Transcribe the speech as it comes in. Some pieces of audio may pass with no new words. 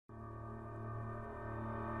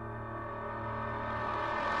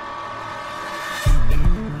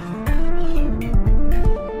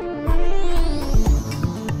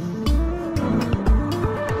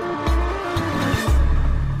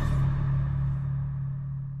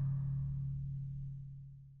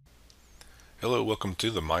Hello, welcome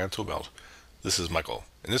to the Maya Toolbelt. This is Michael.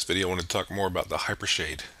 In this video I want to talk more about the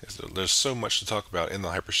Hypershade. There's so much to talk about in the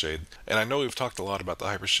Hypershade, and I know we've talked a lot about the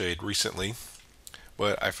Hypershade recently,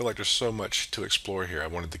 but I feel like there's so much to explore here. I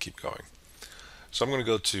wanted to keep going. So I'm going to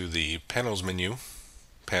go to the Panels menu,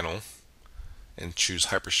 Panel, and choose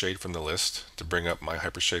Hypershade from the list to bring up my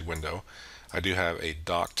Hypershade window. I do have a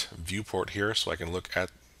docked viewport here so I can look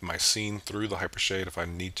at my scene through the Hypershade if I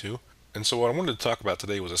need to. And so what I wanted to talk about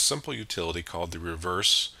today was a simple utility called the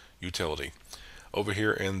Reverse utility. Over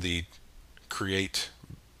here in the Create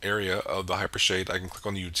area of the Hypershade, I can click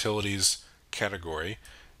on the Utilities category.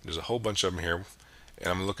 There's a whole bunch of them here, and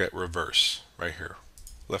I'm going to look at Reverse right here.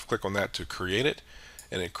 Left click on that to create it,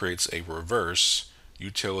 and it creates a Reverse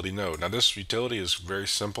utility node. Now this utility is very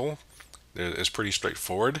simple. It's pretty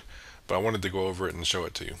straightforward, but I wanted to go over it and show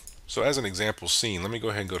it to you. So as an example scene, let me go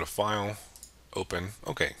ahead and go to File, Open.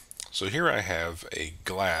 Okay. So here I have a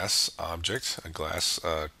glass object, a glass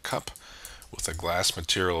cup with a glass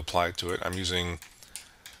material applied to it. I'm using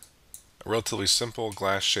a relatively simple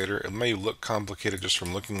glass shader. It may look complicated just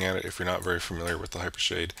from looking at it if you're not very familiar with the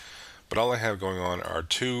Hypershade, but all I have going on are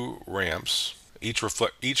two ramps,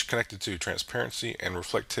 each connected to transparency and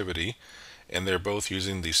reflectivity, and they're both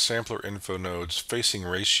using the sampler info node's facing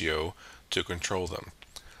ratio to control them.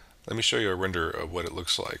 Let me show you a render of what it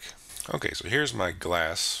looks like. Okay, so here's my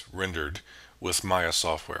glass rendered with Maya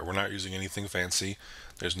software. We're not using anything fancy.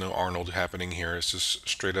 There's no Arnold happening here. It's just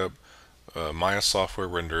straight up Maya software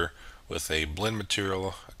render with a blend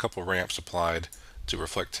material, a couple ramps applied to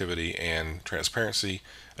reflectivity and transparency,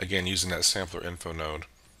 again using that sampler info node.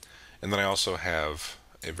 And then I also have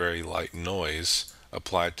a very light noise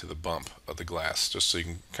applied to the bump of the glass, just so you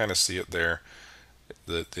can kind of see it there.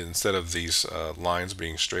 Instead of these lines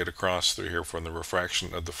being straight across through here from the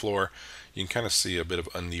refraction of the floor, you can kind of see a bit of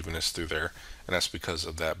unevenness through there, and that's because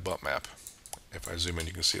of that bump map. If I zoom in,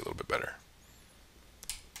 you can see it a little bit better.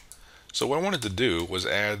 So what I wanted to do was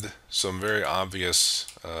add some very obvious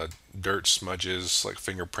dirt smudges like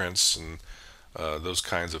fingerprints and those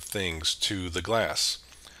kinds of things to the glass.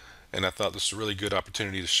 And I thought this was a really good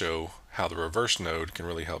opportunity to show how the reverse node can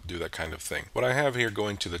really help do that kind of thing. What I have here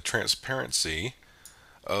going to the transparency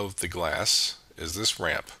of the glass is this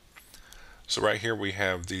ramp. So right here we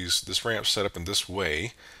have this ramp set up in this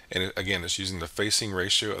way, and again it's using the facing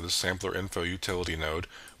ratio of the sampler info utility node.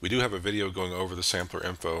 We do have a video going over the sampler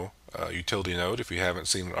info utility node. If you haven't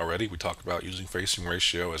seen it already, we talk about using facing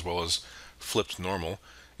ratio as well as flipped normal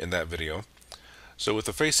in that video. So with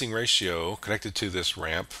the facing ratio connected to this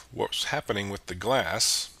ramp, what's happening with the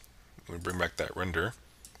glass, let me bring back that render,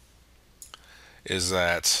 is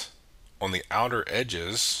that on the outer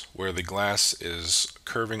edges where the glass is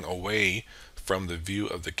curving away from the view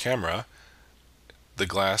of the camera, the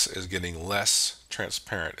glass is getting less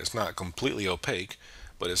transparent. It's not completely opaque,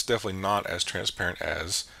 but it's definitely not as transparent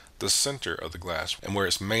as the center of the glass. And where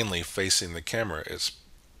it's mainly facing the camera, it's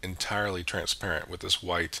entirely transparent with this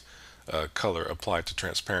white color applied to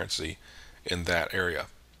transparency in that area.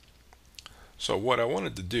 So what I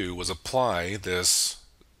wanted to do was apply this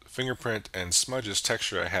fingerprint and smudges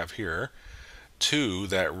texture I have here to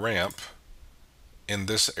that ramp in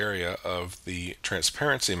this area of the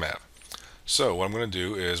transparency map. So what I'm going to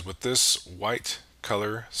do is, with this white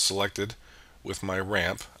color selected with my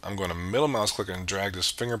ramp, I'm going to middle mouse click and drag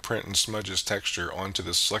this fingerprint and smudges texture onto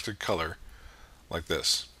this selected color like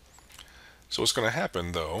this. So what's going to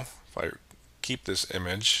happen though, if I keep this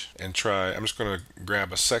image and try, I'm just going to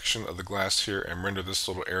grab a section of the glass here and render this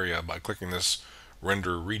little area by clicking this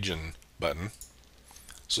render region button.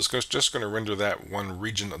 So it's just going to render that one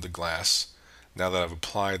region of the glass now that I've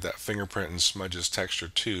applied that fingerprint and smudges texture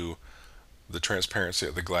to the transparency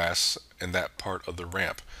of the glass in that part of the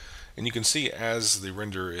ramp. And you can see as the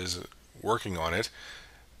render is working on it,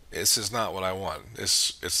 this is not what I want.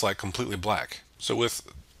 It's like completely black. So with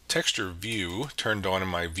texture view turned on in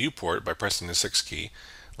my viewport by pressing the 6 key,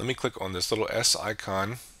 let me click on this little S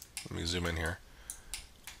icon. Let me zoom in here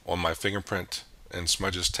on my fingerprint and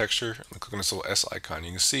smudges texture. I'm clicking this little S icon.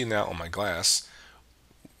 You can see now on my glass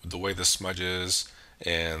the way the smudges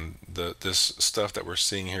and this stuff that we're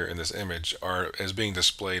seeing here in this image is being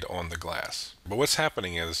displayed on the glass. But what's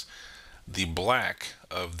happening is the black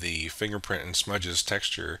of the fingerprint and smudges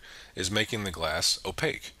texture is making the glass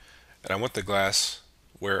opaque, and I want the glass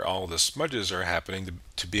where all the smudges are happening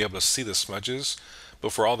to be able to see the smudges,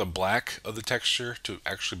 but for all the black of the texture to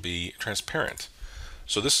actually be transparent.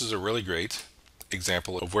 So this is a really great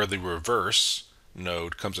example of where the reverse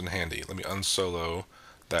node comes in handy. Let me unsolo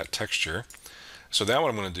that texture. So now what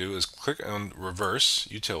I'm going to do is click on reverse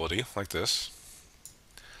utility like this.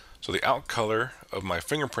 So the out color of my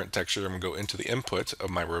fingerprint texture, I'm going to go into the input of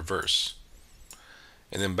my reverse.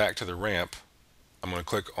 And then back to the ramp, I'm going to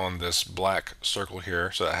click on this black circle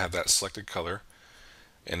here so that I have that selected color.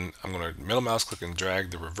 And I'm going to middle mouse click and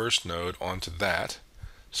drag the reverse node onto that.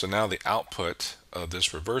 So now the output of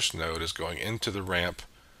this reverse node is going into the ramp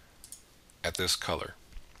at this color.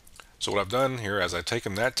 So what I've done here is I've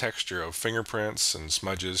taken that texture of fingerprints and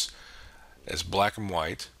smudges as black and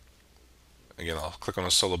white. Again, I'll click on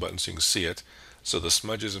the solo button so you can see it. So the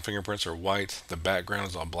smudges and fingerprints are white, the background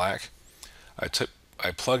is all black.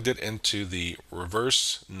 I plugged it into the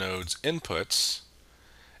reverse node's inputs,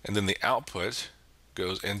 and then the output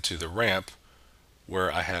goes into the ramp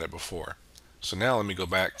where I had it before. So now let me go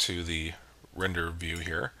back to the render view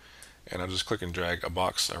here, and I'll just click and drag a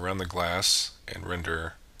box around the glass and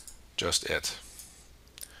render just it.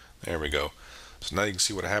 There we go. So now you can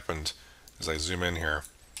see what happened as I zoom in here.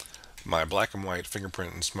 My black and white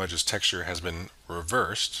fingerprint and smudges texture has been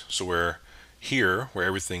reversed. So where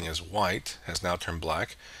everything is white has now turned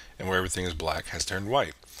black, and where everything is black has turned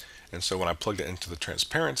white. And so when I plugged it into the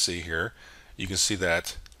transparency here, you can see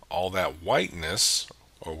that all that whiteness,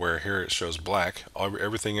 or where here it shows black,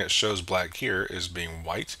 everything that shows black here is being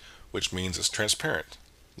white, which means it's transparent,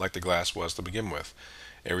 like the glass was to begin with.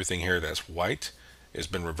 Everything here that's white has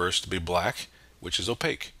been reversed to be black, which is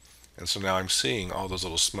opaque. And so now I'm seeing all those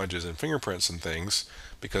little smudges and fingerprints and things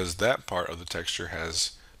because that part of the texture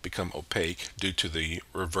has become opaque due to the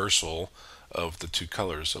reversal of the two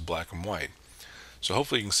colors of black and white. So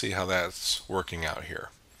hopefully you can see how that's working out here.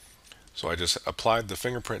 So I just applied the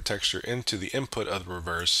fingerprint texture into the input of the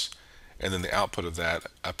reverse, and then the output of that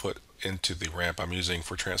I put into the ramp I'm using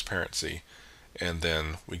for transparency, and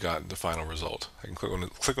then we got the final result. I can click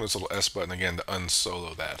on this little S button again to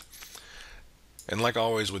unsolo that. And like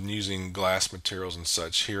always when using glass materials and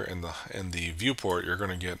such, here in the viewport you're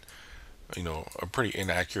going to get a pretty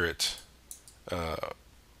inaccurate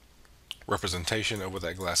representation of what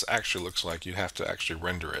that glass actually looks like. You have to actually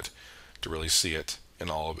render it to really see it in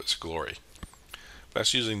all of its glory.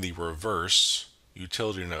 That's using the reverse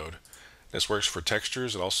utility node. This works for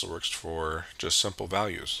textures. It also works for just simple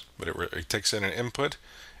values, but it takes in an input,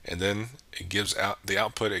 and then it gives out the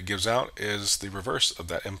output it gives out is the reverse of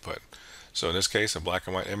that input. So in this case, a black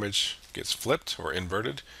and white image gets flipped or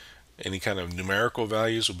inverted. Any kind of numerical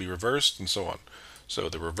values will be reversed, and so on. So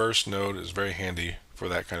the reverse node is very handy for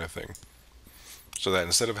that kind of thing. So that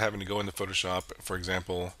instead of having to go into Photoshop, for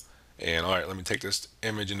example, and all right, let me take this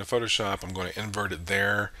image into Photoshop, I'm going to invert it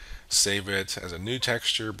there, save it as a new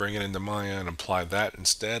texture, bring it into Maya, and apply that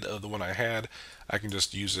instead of the one I had. I can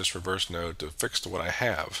just use this reverse node to fix to what I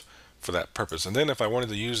have for that purpose. And then if I wanted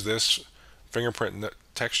to use this fingerprint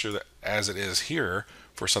texture as it is here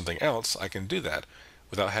for something else, I can do that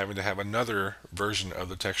without having to have another version of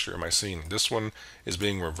the texture in my scene. This one is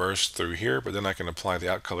being reversed through here, but then I can apply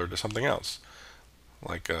the out color to something else,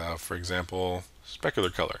 like for example,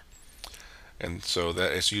 specular color. And so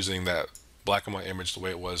that it's using that black and white image the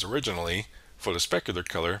way it was originally for the specular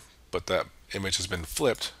color, but that image has been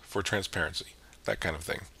flipped for transparency, that kind of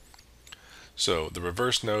thing. So the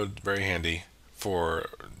reverse node, very handy for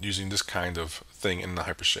using this kind of thing in the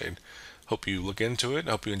Hypershade. Hope you look into it.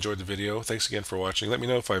 Hope you enjoyed the video. Thanks again for watching. Let me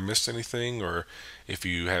know if I missed anything or if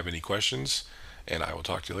you have any questions, and I will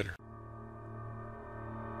talk to you later.